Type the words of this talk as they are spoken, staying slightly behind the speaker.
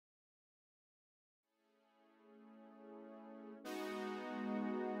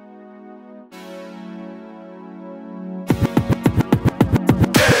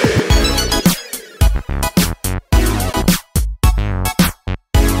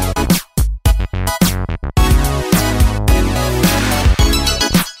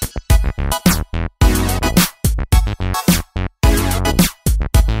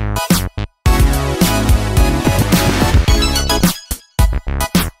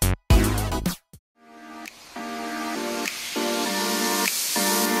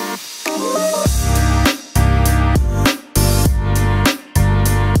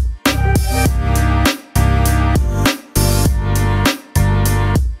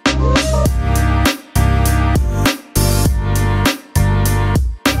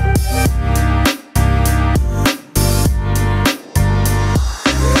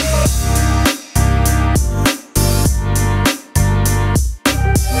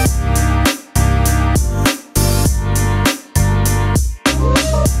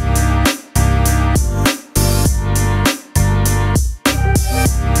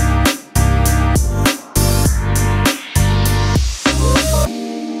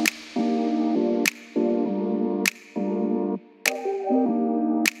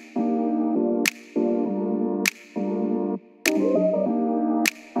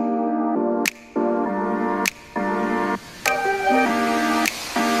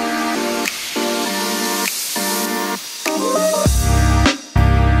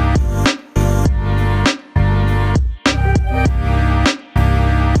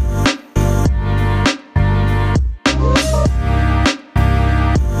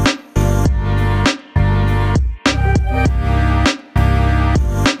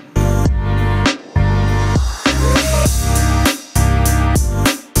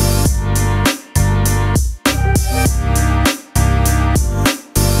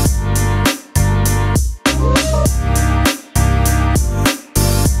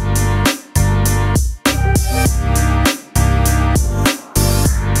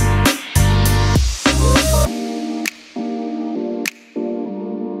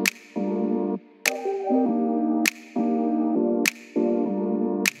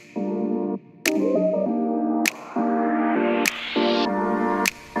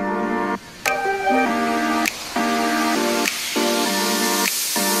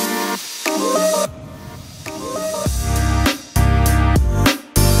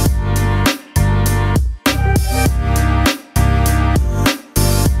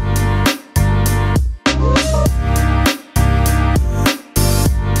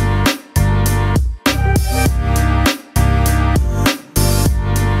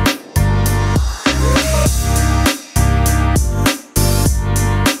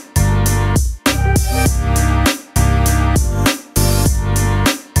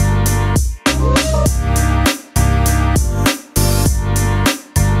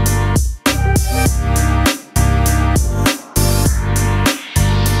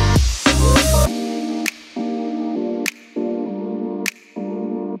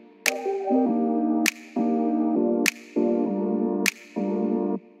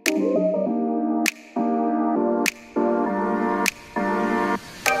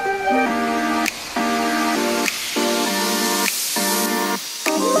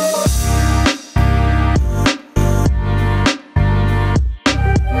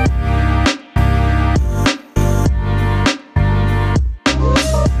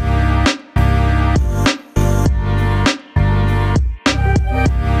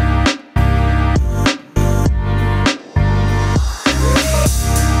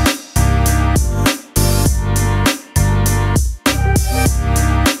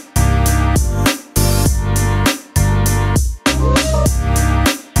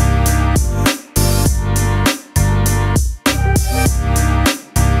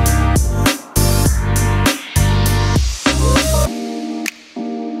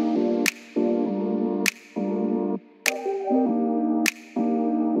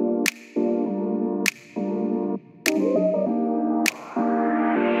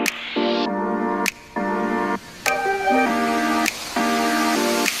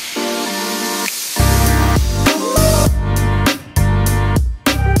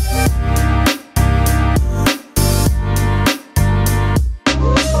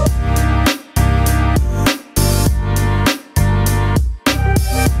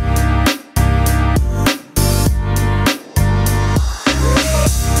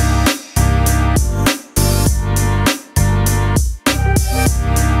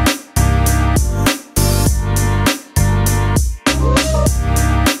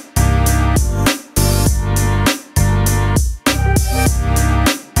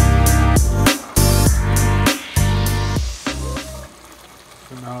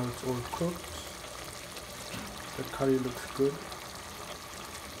cooked. The curry looks good.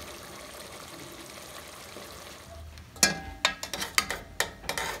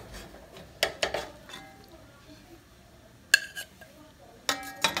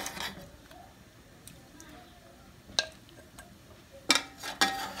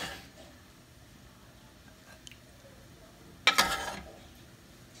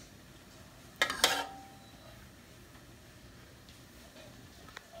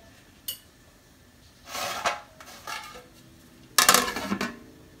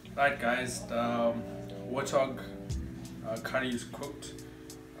 Right guys, the Warthog curry is cooked.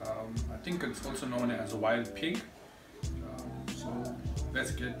 I think it's also known as a wild pig. So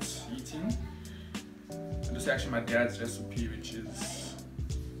let's get eating. This is actually my dad's recipe, which is,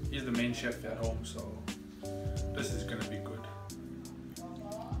 he's the main chef at home, so this is gonna be good.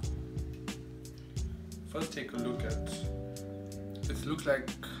 First take a look at, it looks like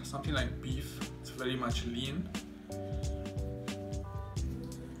something like beef. It's very much lean.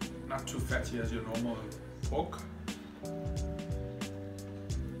 Not too fatty as your normal pork.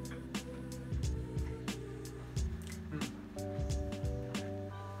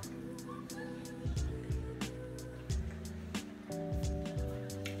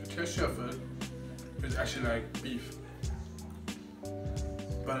 The texture of it is actually like beef,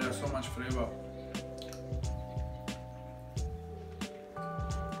 but there's so much flavor.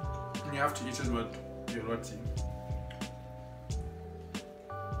 And you have to eat it with your roti.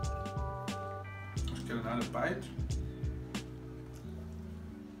 Another bite.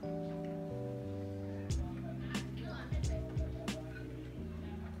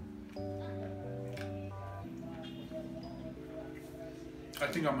 I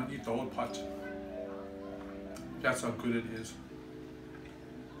think I'm gonna eat the whole pot. That's how good it is.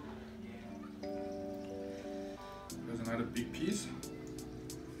 There's another big piece.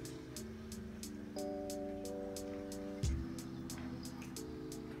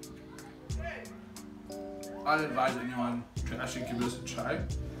 I'd advise anyone to actually give this a try.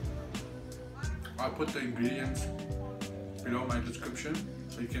 I'll put the ingredients below my description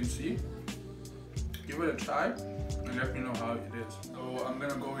so you can see. Give it a try and let me know how it is. So I'm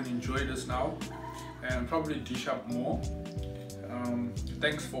gonna go and enjoy this now and probably dish up more.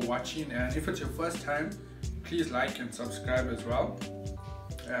 Thanks for watching, and if it's your first time, please like and subscribe as well,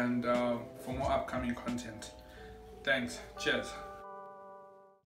 and for more upcoming content. Thanks, cheers.